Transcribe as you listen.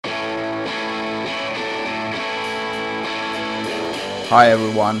Hi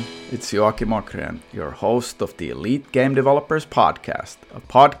everyone, it's Joakim Ågren, your host of the Elite Game Developers Podcast, a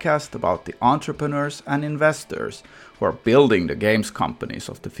podcast about the entrepreneurs and investors who are building the games companies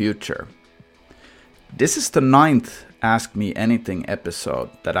of the future. This is the 9th Ask Me Anything episode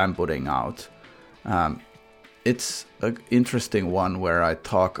that I'm putting out. It's an interesting one where I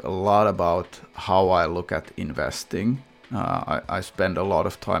talk a lot about how I look at investing. I spend a lot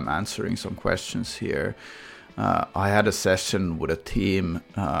of time answering some questions here. I had a session with a team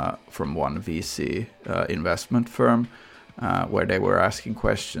from one VC investment firm where they were asking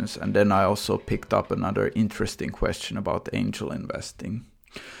questions. And then I also picked up another interesting question about angel investing.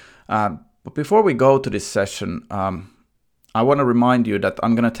 But before we go to this session, I want to remind you that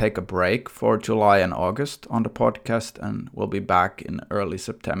I'm going to take a break for July and August on the podcast, and we'll be back in early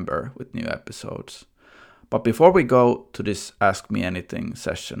September with new episodes. But before we go to this Ask Me Anything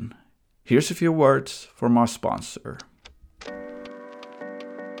session, here's a few words from our sponsor.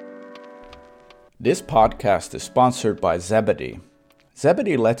 This podcast is sponsored by Zebedee.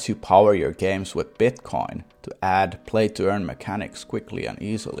 Zebedee lets you power your games with Bitcoin to add play-to-earn mechanics quickly and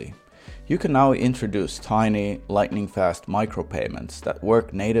easily. You can now introduce tiny, lightning-fast micropayments that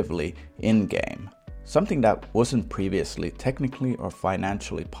work natively in-game, something that wasn't previously technically or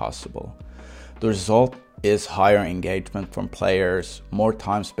financially possible. The result is higher engagement from players, more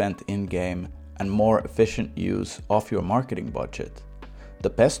time spent in-game, and more efficient use of your marketing budget. The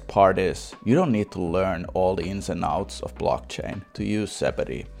best part is, you don't need to learn all the ins and outs of blockchain to use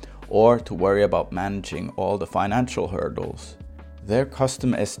Zebedee, or to worry about managing all the financial hurdles. Their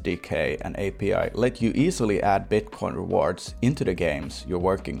custom SDK and API let you easily add Bitcoin rewards into the games you're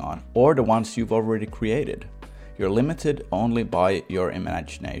working on, or the ones you've already created. You're limited only by your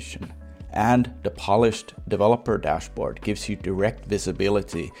imagination. And the polished developer dashboard gives you direct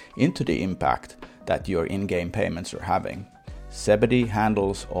visibility into the impact that your in-game payments are having. Zebedee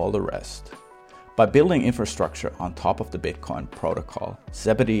handles all the rest. By building infrastructure on top of the Bitcoin protocol,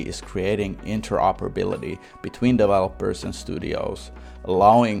 Zebedee is creating interoperability between developers and studios,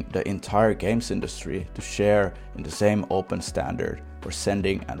 allowing the entire games industry to share in the same open standard for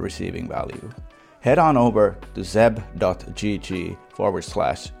sending and receiving value. Head on over to zeb.gg/EGD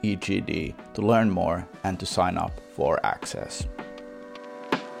to learn more and to sign up for access.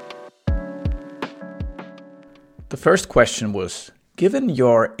 The first question was, given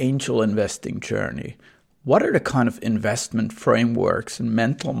your angel investing journey, what are the kind of investment frameworks and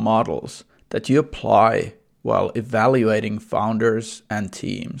mental models that you apply while evaluating founders and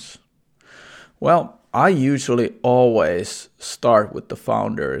teams? Well, I usually always start with the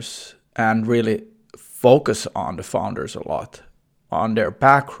founders and really focus on the founders a lot, on their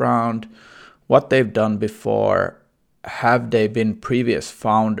background, what they've done before, have they been previous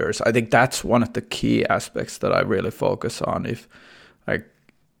founders? I think that's one of the key aspects that I really focus on.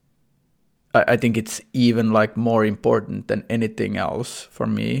 I think it's even more important than anything else for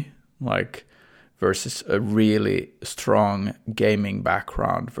me, versus a really strong gaming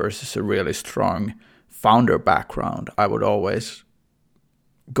background versus a really strong founder background. I would always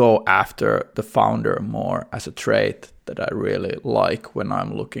go after the founder more as a trait that I really like when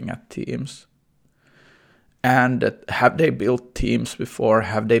I'm looking at teams. And have they built teams before?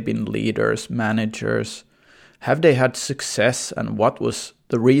 Have they been leaders, managers? Have they had success, and what was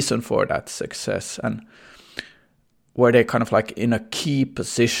the reason for that success? And were they kind of in a key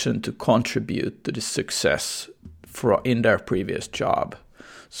position to contribute to the success in their previous job?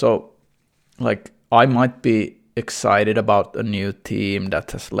 So I might be excited about a new team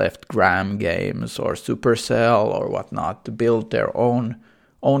that has left Gram Games or Supercell or whatnot to build their own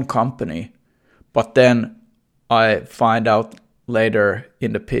company. But then I find out later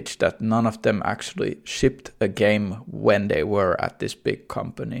in the pitch that none of them actually shipped a game when they were at this big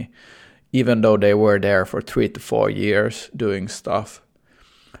company, even though they were there for 3 to 4 years doing stuff.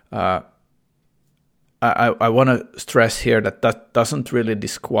 I want to stress here that doesn't really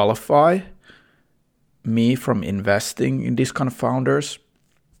disqualify me from investing in these kind of founders,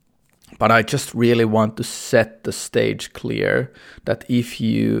 but I just really want to set the stage clear that if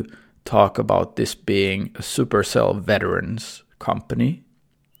you talk about this being a Supercell veterans company,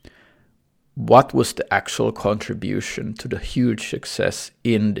 what was the actual contribution to the huge success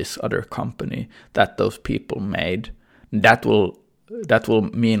in this other company that those people made? That will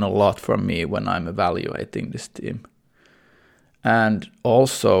mean a lot for me when I'm evaluating this team. And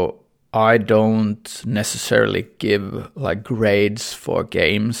also, I don't necessarily give grades for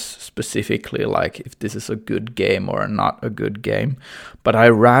games, specifically if this is a good game or not a good game, but I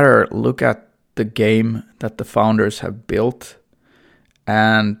rather look at the game that the founders have built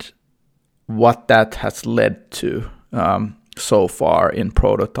and what that has led to. so far in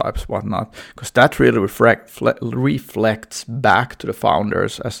prototypes, whatnot, because that really reflects back to the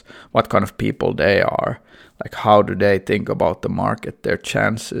founders as what kind of people they are. Like, how do they think about the market, their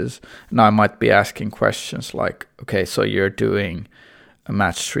chances? And I might be asking questions like, okay, so you're doing a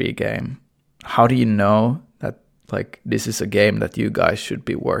match 3 game. How do you know that, like, this is a game that you guys should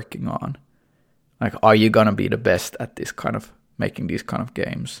be working on? Like, are you gonna be the best at this kind of making these kind of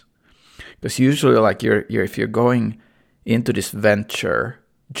games? Because usually, like, if you're going into this venture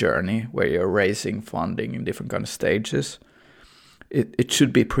journey where you're raising funding in different kind of stages, it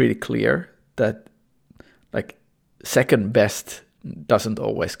should be pretty clear that, like, second best doesn't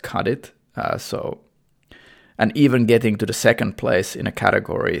always cut it. And even getting to the second place in a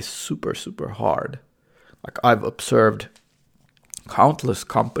category is super, super hard. Like, I've observed countless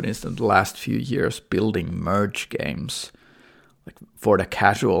companies in the last few years building merge games, like, for the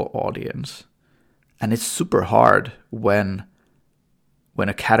casual audience. And it's super hard when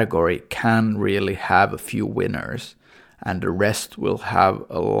a category can really have a few winners and the rest will have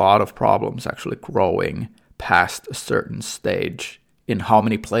a lot of problems actually growing past a certain stage in how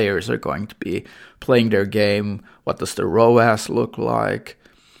many players are going to be playing their game, what does the ROAS look like.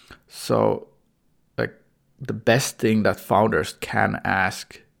 So, like, the best thing that founders can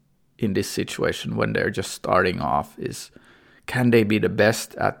ask in this situation when they're just starting off is, can they be the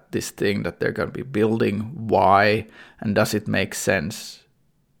best at this thing that they're going to be building? Why? And does it make sense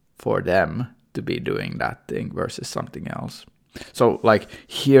for them to be doing that thing versus something else? So, like,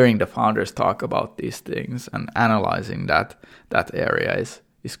 hearing the founders talk about these things and analyzing that area is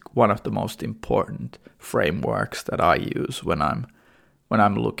one of the most important frameworks that I use when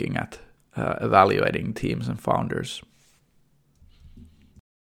I'm looking at evaluating teams and founders.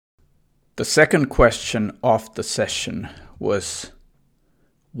 The second question of the session was,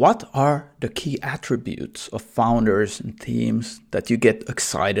 what are the key attributes of founders and teams that you get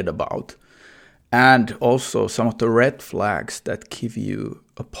excited about? And also some of the red flags that give you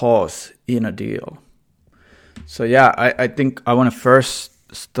a pause in a deal. So yeah, I think I want to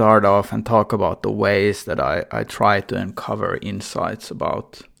first start off and talk about the ways that I try to uncover insights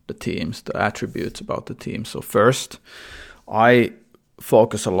about the teams, the attributes about the team. So first, I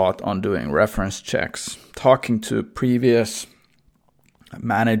focus a lot on doing reference checks, talking to previous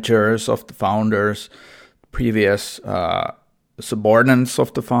managers of the founders, previous subordinates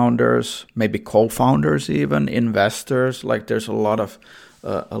of the founders, maybe co-founders even, investors. Like, there's a lot of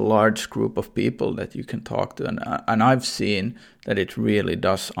a large group of people that you can talk to. And I've seen that it really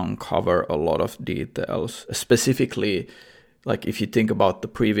does uncover a lot of details, specifically, like, if you think about the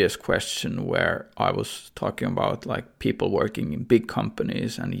previous question where I was talking about, like, people working in big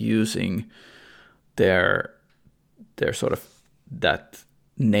companies and using their sort of that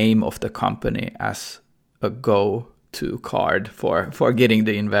name of the company as a go-to card for getting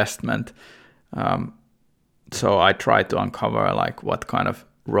the investment. So I tried to uncover, like, what kind of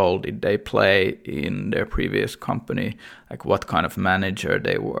role did they play in their previous company, like what kind of manager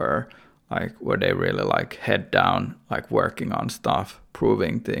they were they really, like, head down, like, working on stuff,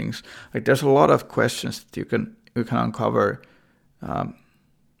 proving things. Like, there's a lot of questions that you can uncover, and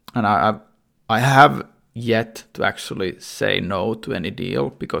I have yet to actually say no to any deal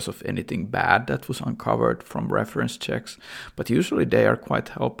because of anything bad that was uncovered from reference checks, but usually they are quite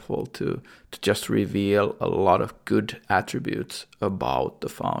helpful to just reveal a lot of good attributes about the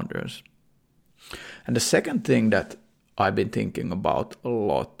founders. And the second thing that I've been thinking about a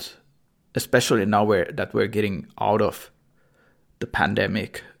lot, especially now that we're getting out of the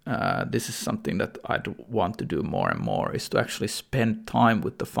pandemic, this is something that I'd want to do more and more, is to actually spend time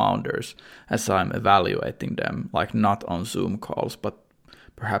with the founders as I'm evaluating them, like, not on Zoom calls, but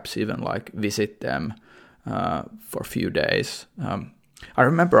perhaps even, like, visit them for a few days. I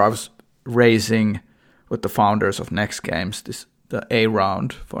remember I was raising with the founders of Next Games the A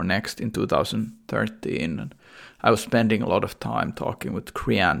round for Next in 2013, and I was spending a lot of time talking with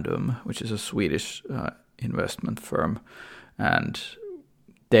Creandum, which is a Swedish investment firm, and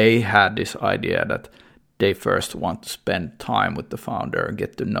they had this idea that they first want to spend time with the founder,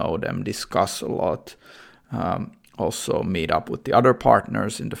 get to know them, discuss a lot, also meet up with the other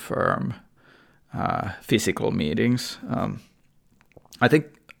partners in the firm, physical meetings. I think,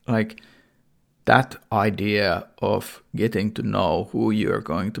 like, that idea of getting to know who you're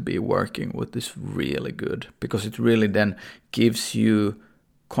going to be working with is really good, because it really then gives you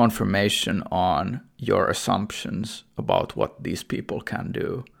confirmation on your assumptions about what these people can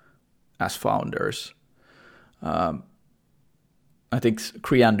do as founders. I think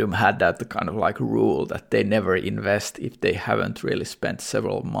Creandum had that kind of, like, rule that they never invest if they haven't really spent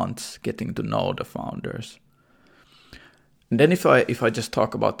several months getting to know the founders. And then if I just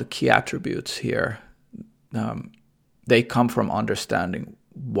talk about the key attributes here, they come from understanding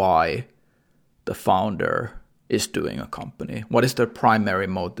why the founder is doing a company. What is their primary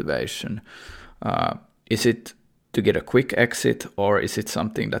motivation? Is it to get a quick exit, or is it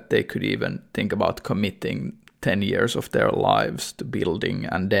something that they could even think about committing 10 years of their lives to building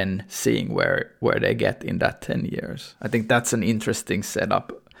and then seeing where they get in that 10 years? I think that's an interesting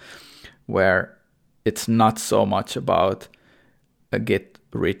setup where it's not so much about a get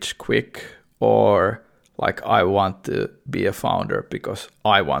rich quick or like I want to be a founder because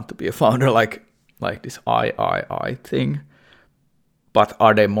I want to be a founder, like this I thing. But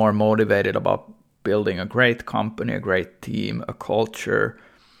are they more motivated about building a great company, a great team, a culture,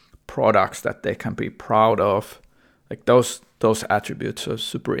 products that they can be proud of? Like those attributes are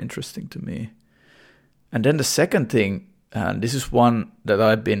super interesting to me. And then the second thing, and this is one that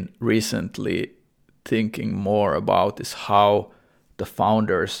I've been recently thinking more about, is how the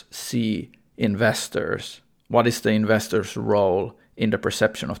founders see investors. What is the investor's role in the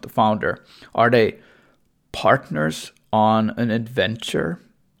perception of the founder? Are they partners on an adventure,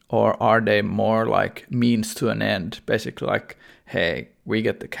 or are they more like means to an end? Basically like, hey, we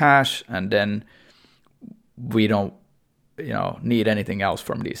get the cash and then we don't, need anything else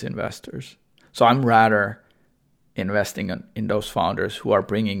from these investors. So I'm rather investing in those founders who are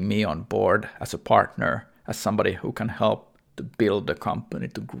bringing me on board as a partner, as somebody who can help to build the company,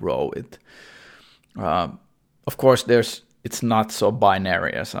 to grow it. Of course, it's not so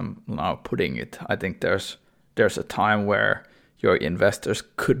binary as I'm now putting it. I think there's a time where your investors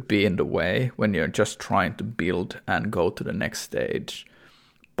could be in the way when you're just trying to build and go to the next stage.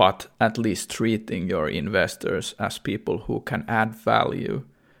 But at least treating your investors as people who can add value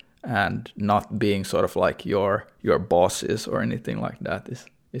and not being sort of like your bosses or anything like that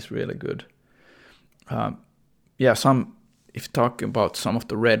is really good. If talking about some of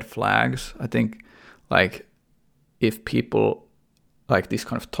the red flags, I think like if people like this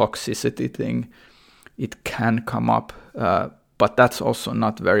kind of toxicity thing, it can come up, but that's also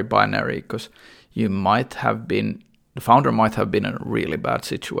not very binary, because the founder might have been in a really bad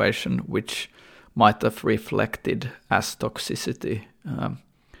situation, which might have reflected as toxicity.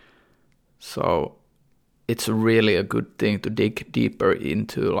 So it's really a good thing to dig deeper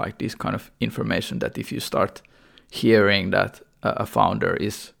into like this kind of information, that if you start hearing that a founder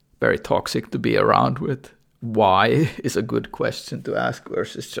is very toxic to be around with, why is a good question to ask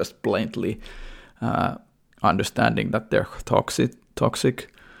versus just blatantly understanding that they're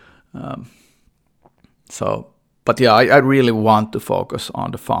toxic. I really want to focus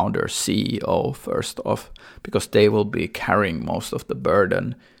on the founder, CEO first off, because they will be carrying most of the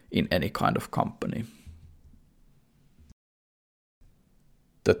burden in any kind of company.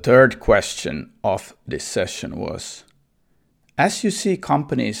 The third question of this session was, as you see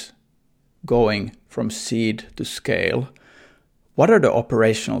companies going from seed to scale, what are the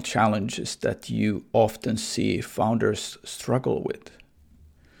operational challenges that you often see founders struggle with?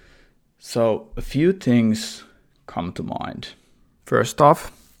 So a few things come to mind. First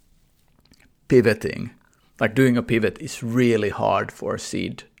off, pivoting. Like doing a pivot is really hard for a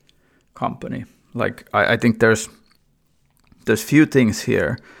seed company. Like I think there's few things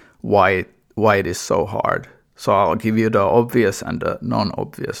here why it is so hard. So I'll give you the obvious and the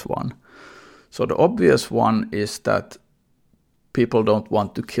non-obvious one. So the obvious one is that people don't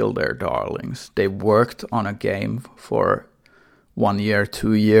want to kill their darlings. They worked on a game for 1 year,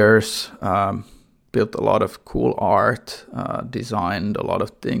 2 years, built a lot of cool art, designed a lot of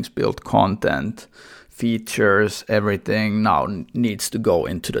things, built content, features, everything now needs to go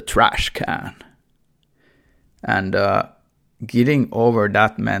into the trash can. And getting over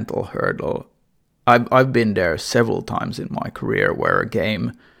that mental hurdle, I've been there several times in my career where a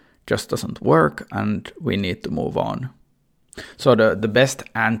game just doesn't work and we need to move on. So the best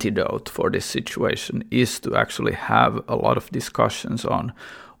antidote for this situation is to actually have a lot of discussions on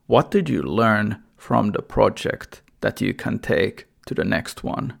what did you learn from the project that you can take to the next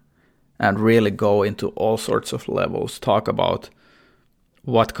one, and really go into all sorts of levels. Talk about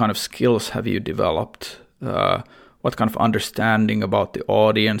what kind of skills have you developed, what kind of understanding about the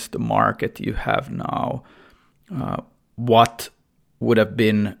audience, the market you have now, what would have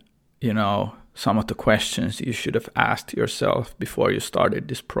been, some of the questions you should have asked yourself before you started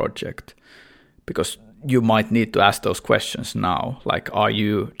this project, because you might need to ask those questions now. Like,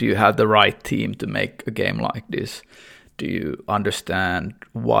 do you have the right team to make a game like this? Do you understand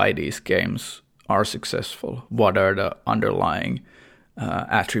why these games are successful? What are the underlying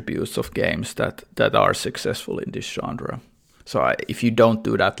attributes of games that are successful in this genre? So if you don't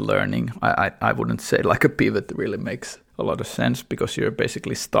do that learning, I wouldn't say like a pivot really makes a lot of sense because you're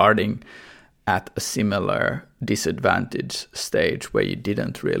basically starting at a similar disadvantage stage where you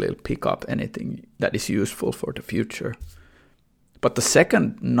didn't really pick up anything that is useful for the future. But the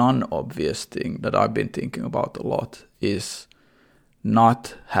second non-obvious thing that I've been thinking about a lot is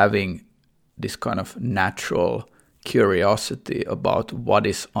not having this kind of natural curiosity about what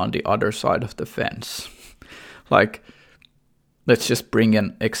is on the other side of the fence. Like, let's just bring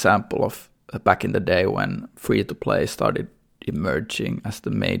an example of back in the day when free-to-play started emerging as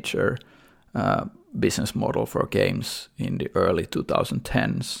the major business model for games in the early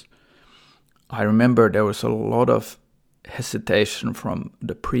 2010s. I remember there was a lot of hesitation from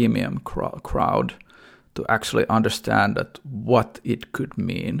the premium crowd to actually understand that what it could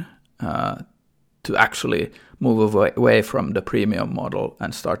mean to actually move away from the premium model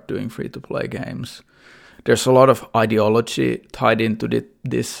and start doing free-to-play games. There's a lot of ideology tied into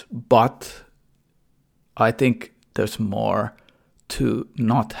this, but I think there's more to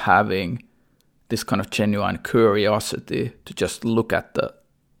not having this kind of genuine curiosity to just look at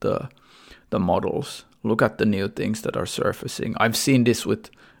the models, look at the new things that are surfacing. I've seen this with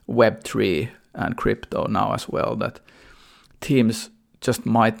Web3 and crypto now as well, that teams just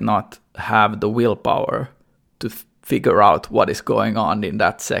might not have the willpower to figure out what is going on in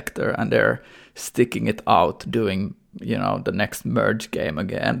that sector, and they're sticking it out doing, the next merge game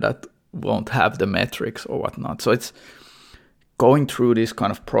again that won't have the metrics or whatnot. So it's going through these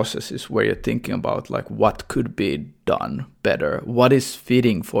kind of processes where you're thinking about like what could be done better, what is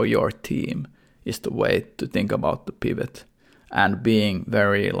fitting for your team is the way to think about the pivot, and being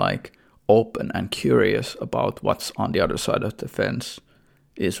very like open and curious about what's on the other side of the fence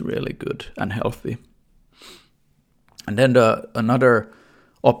is really good and healthy. And then another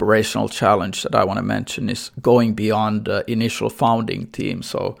operational challenge that I want to mention is going beyond the initial founding team.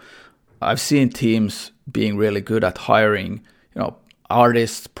 So I've seen teams being really good at hiring,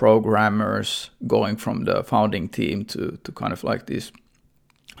 artists, programmers, going from the founding team to kind of like these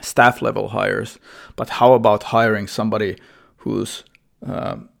staff level hires. But how about hiring somebody who's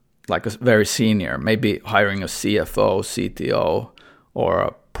like a very senior, maybe hiring a CFO, CTO, or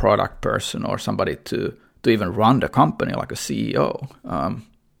a product person, or somebody to even run the company like a CEO.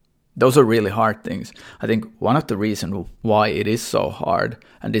 Those are really hard things. I think one of the reasons why it is so hard,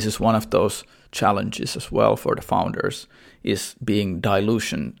 and this is one of those challenges as well for the founders, is being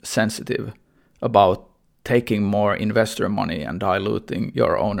dilution sensitive about taking more investor money and diluting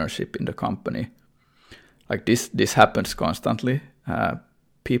your ownership in the company. Like this happens constantly.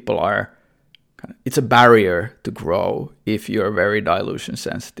 It's a barrier to grow if you're very dilution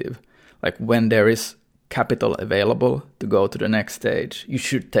sensitive. Like when there is capital available to go to the next stage, you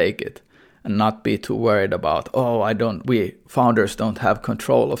should take it and not be too worried about, we founders don't have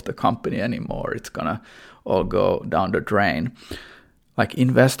control of the company anymore. It's gonna all go down the drain. Like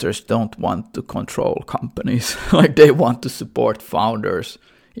investors don't want to control companies. Like they want to support founders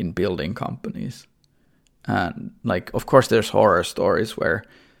in building companies. And like, of course, there's horror stories where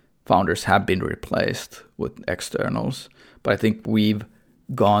founders have been replaced with externals, but I think we've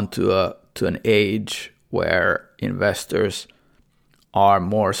gone to an age where investors are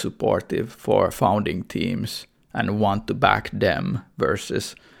more supportive for founding teams and want to back them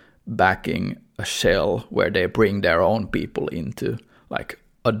versus backing a shell where they bring their own people into like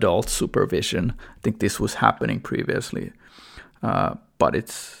adult supervision. I think this was happening previously, but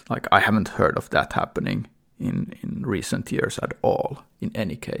it's like I haven't heard of that happening in recent years at all in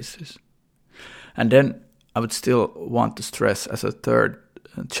any cases. And then I would still want to stress as a third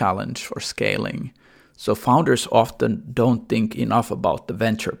challenge for scaling. So founders often don't think enough about the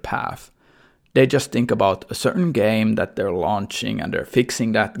venture path. They just think about a certain game that they're launching and they're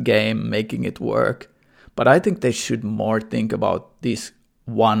fixing that game, making it work. But I think they should more think about this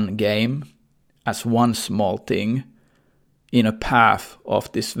one game as one small thing in a path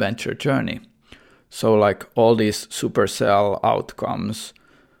of this venture journey. So like all these Supercell outcomes,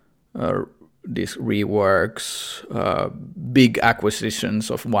 these reworks, big acquisitions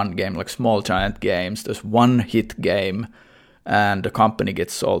of one game, like Small Giant Games. There's one hit game and the company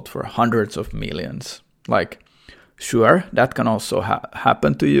gets sold for hundreds of millions. Like, sure, that can also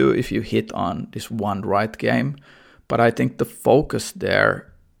happen to you if you hit on this one right game. But I think the focus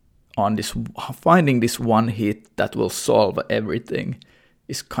there on this finding this one hit that will solve everything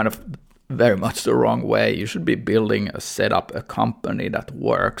is kind of very much the wrong way. You should be building a company that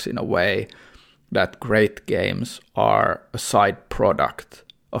works in a way that great games are a side product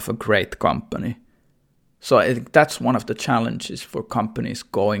of a great company. So I think that's one of the challenges for companies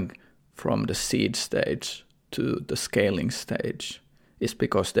going from the seed stage to the scaling stage, is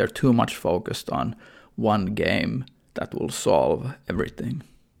because they're too much focused on one game that will solve everything.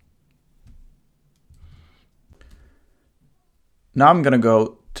 Now I'm going to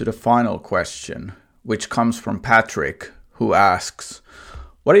go to the final question, which comes from Patrick, who asks,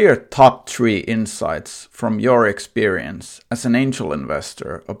 what are your top 3 insights from your experience as an angel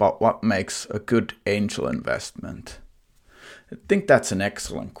investor about what makes a good angel investment? I think that's an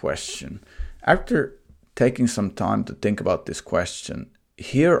excellent question. After taking some time to think about this question,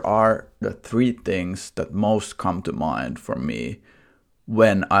 here are the 3 things that most come to mind for me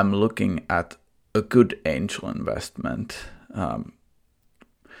when I'm looking at a good angel investment.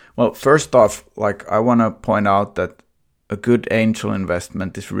 Well, first off, I want to point out that a good angel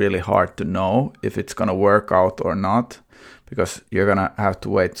investment is really hard to know if it's going to work out or not, because you're going to have to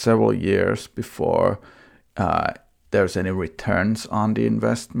wait several years before there's any returns on the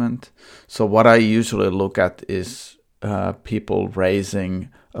investment. So what I usually look at is people raising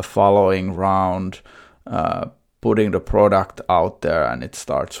a following round, putting the product out there and it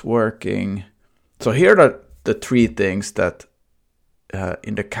starts working. So here are the 3 things that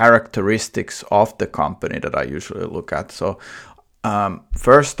in the characteristics of the company that I usually look at. So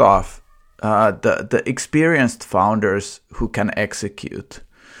first off, the experienced founders who can execute.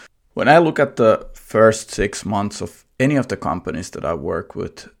 When I look at the first 6 months of any of the companies that I work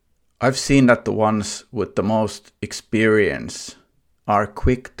with, I've seen that the ones with the most experience are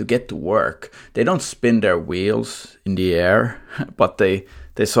quick to get to work. They don't spin their wheels in the air, but they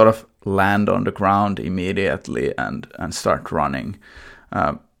sort of land on the ground immediately and start running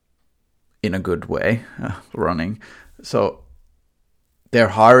in a good way, running. So they're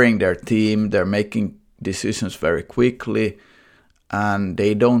hiring their team, they're making decisions very quickly, and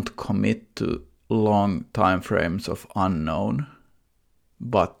they don't commit to long time frames of unknown,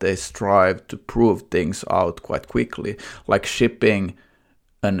 but they strive to prove things out quite quickly, like shipping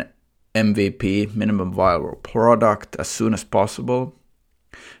an MVP, minimum viable product, as soon as possible.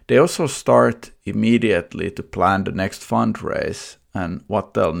 They also start immediately to plan the next fundraise and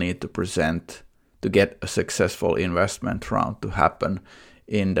what they'll need to present to get a successful investment round to happen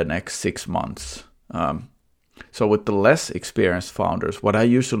in the next 6 months. So with the less experienced founders, what I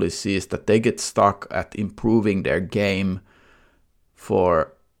usually see is that they get stuck at improving their game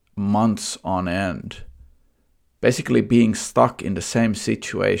for months on end, basically being stuck in the same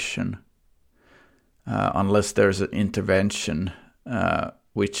situation unless there's an intervention,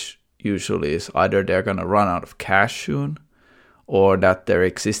 which usually is either they're going to run out of cash soon, or that their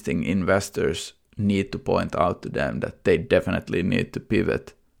existing investors need to point out to them that they definitely need to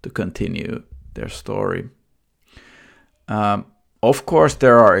pivot to continue their story. Of course,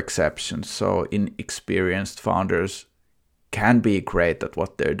 there are exceptions. So inexperienced founders can be great at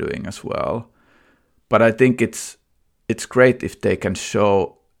what they're doing as well. But I think it's great if they can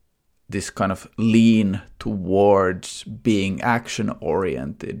show this kind of lean towards being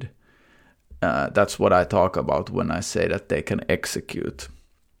action-oriented. That's what I talk about when I say that they can execute.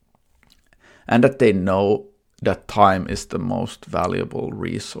 And that they know that time is the most valuable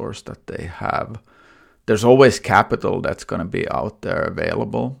resource that they have. There's always capital that's going to be out there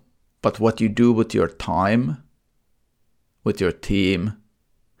available. But what you do with your time, with your team,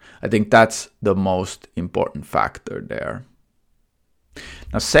 I think that's the most important factor there.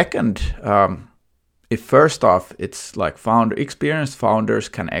 Now, second, if first off, it's like experienced founders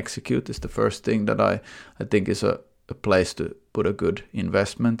can execute is the first thing that I think is a place to put a good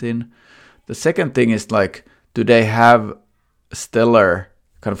investment in. The second thing is do they have stellar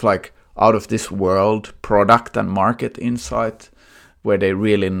kind of out of this world product and market insight where they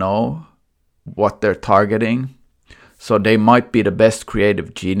really know what they're targeting? So they might be the best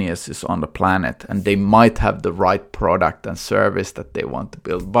creative geniuses on the planet and they might have the right product and service that they want to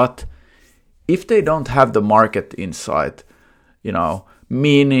build. But if they don't have the market insight,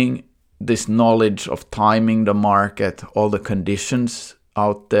 meaning this knowledge of timing the market, all the conditions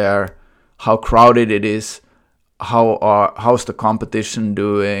out there, how crowded it is, how's the competition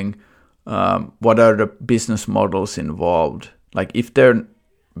doing, what are the business models involved? If they're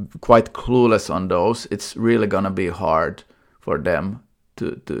quite clueless on those, it's really going to be hard for them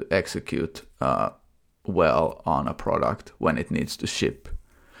to execute well on a product when it needs to ship.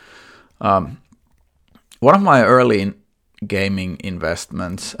 One of my early gaming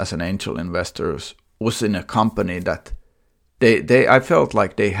investments as an angel investor was in a company that I felt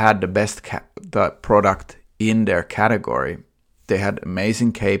like they had the best the product in their category. They had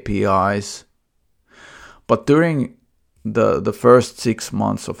amazing KPIs, but during the first 6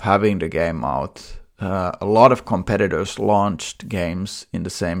 months of having the game out, a lot of competitors launched games in the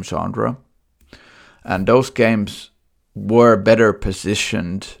same genre, and those games were better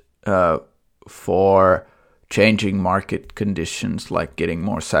positioned for changing market conditions, like getting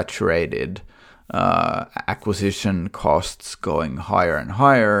more saturated, acquisition costs going higher and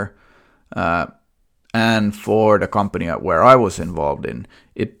higher. And for the company where I was involved in,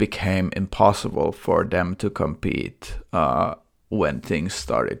 it became impossible for them to compete when things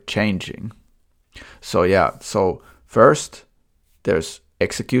started changing. So first there's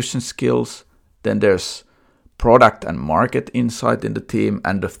execution skills, then there's product and market insight in the team,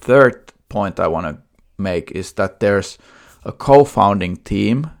 and the third point I want to make is that there's a co-founding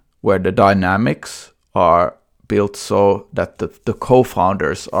team where the dynamics are built so that the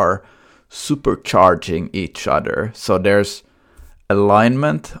co-founders are supercharging each other. So there's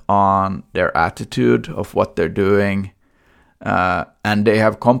alignment on their attitude of what they're doing, and they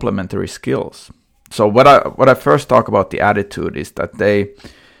have complementary skills. So what I first talk about the attitude is that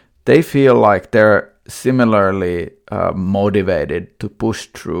they feel like they're similarly motivated to push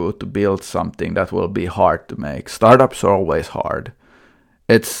through to build something that will be hard to make. Startups are always hard.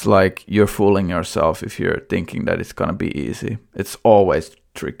 It's like you're fooling yourself if you're thinking that it's gonna be easy. It's always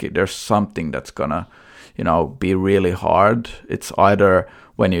tricky. There's something that's gonna, be really hard. It's either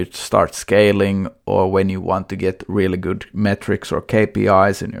when you start scaling or when you want to get really good metrics or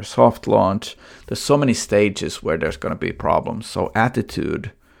KPIs in your soft launch. There's so many stages where there's gonna be problems. So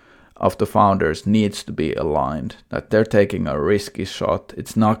attitude of the founders needs to be aligned, that they're taking a risky shot.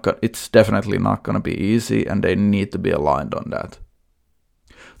 It's definitely not gonna be easy, and they need to be aligned on that.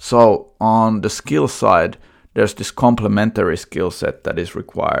 So on the skill side, there's this complementary skill set that is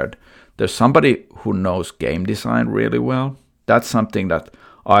required. There's somebody who knows game design really well. That's something that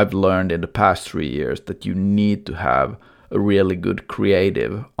I've learned in the past 3 years, that you need to have a really good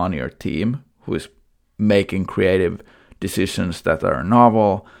creative on your team who is making creative decisions that are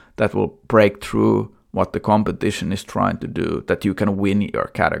novel, that will break through what the competition is trying to do, that you can win your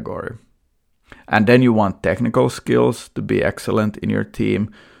category. And then you want technical skills to be excellent in your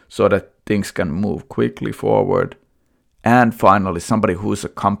team so that things can move quickly forward. And finally, somebody who's a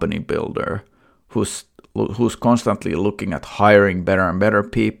company builder, who's constantly looking at hiring better and better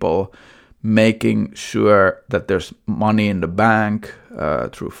people, making sure that there's money in the bank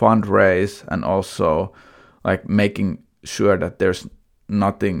through fundraise, and also like making sure that there's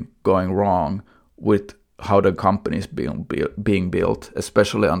nothing going wrong with how the company is being built,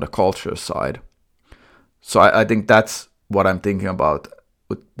 especially on the culture side. So I think that's what I'm thinking about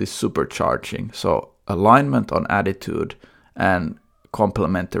with this supercharging. So alignment on attitude and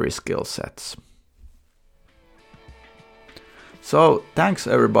complementary skill sets. So thanks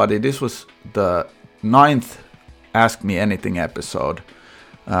everybody. This was the 9th Ask Me Anything episode.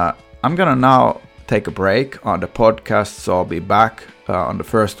 I'm gonna now take a break on the podcast, so I'll be back on the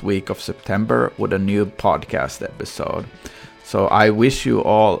first week of September with a new podcast episode. So I wish you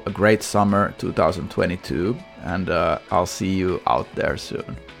all a great summer 2022, and I'll see you out there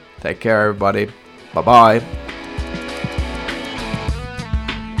soon. Take care everybody. Bye bye.